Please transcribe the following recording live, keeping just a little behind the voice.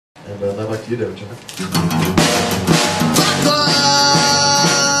And I'd like you to, John.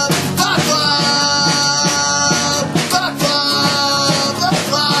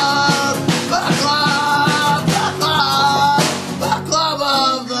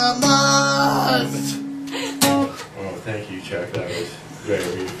 Thank you, Chuck. That was very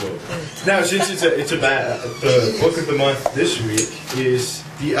beautiful. Now, since it's about the book of the month this week is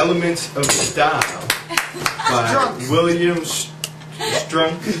The Elements of Style by William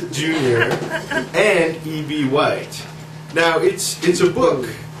Strunk Jr. and E.B. White. Now, it's a book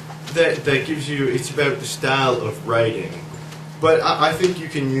that gives you, it's about the style of writing, but I think you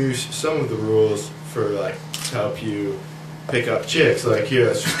can use some of the rules for like to help you pick up chicks. Like here,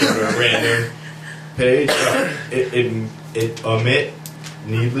 let's just go to a random page. It omit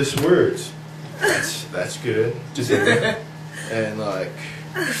needless words. That's good. Just and like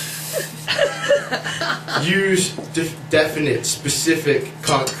use definite, specific,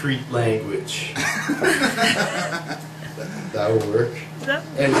 concrete language. That will work.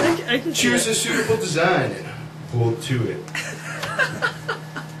 And I can choose a suitable design and hold to it.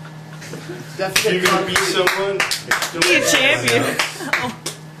 If you're gonna be someone, be a champion.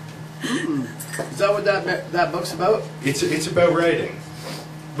 Is that what that book's about? It's about writing,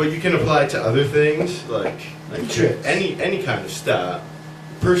 but you can apply it to other things like any kind of style,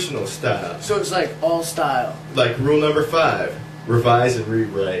 personal style. So it's like all style. Like rule number 5: revise and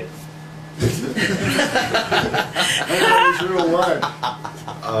rewrite. What's rule 1?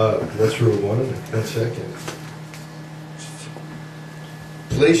 What's rule 1? 1 second.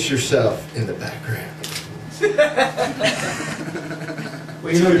 Place yourself in the background.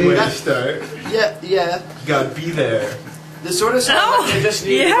 Well, you know, good way to start. Yeah. You gotta be there. This sort of sounds like you just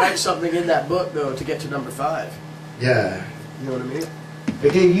need to write something in that book, though, to get to number 5. Yeah. You know what I mean?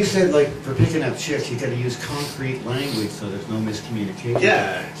 But Dave, you said, like, for picking up chicks, you gotta use concrete language so there's no miscommunication.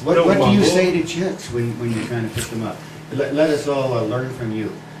 Yeah. What do you say to chicks when you're trying to pick them up? Let us all learn from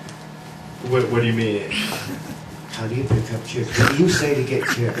you. What do you mean? How do you pick up chicks? What do you say to get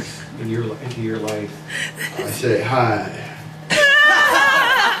chicks into your life? I say hi.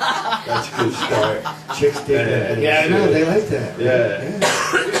 That's a good start. Chicks dig that. Yeah, I know, they like that. Right? Yeah.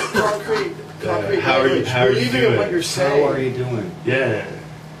 Concrete How are you doing? What you're saying. How are you doing? Yeah.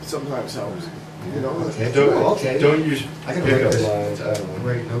 Sometimes helps. You know? Okay. Don't use I can pickup write lines. I don't know.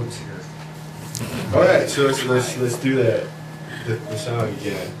 Write notes here. All right, so let's do that. The song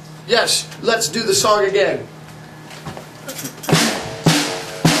again. Yes, let's do the song again.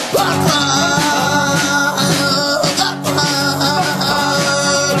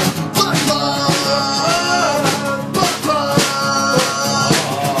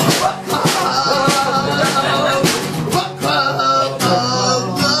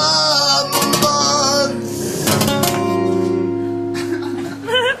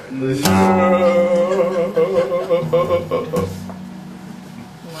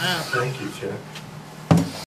 Wow. Thank you, Chad.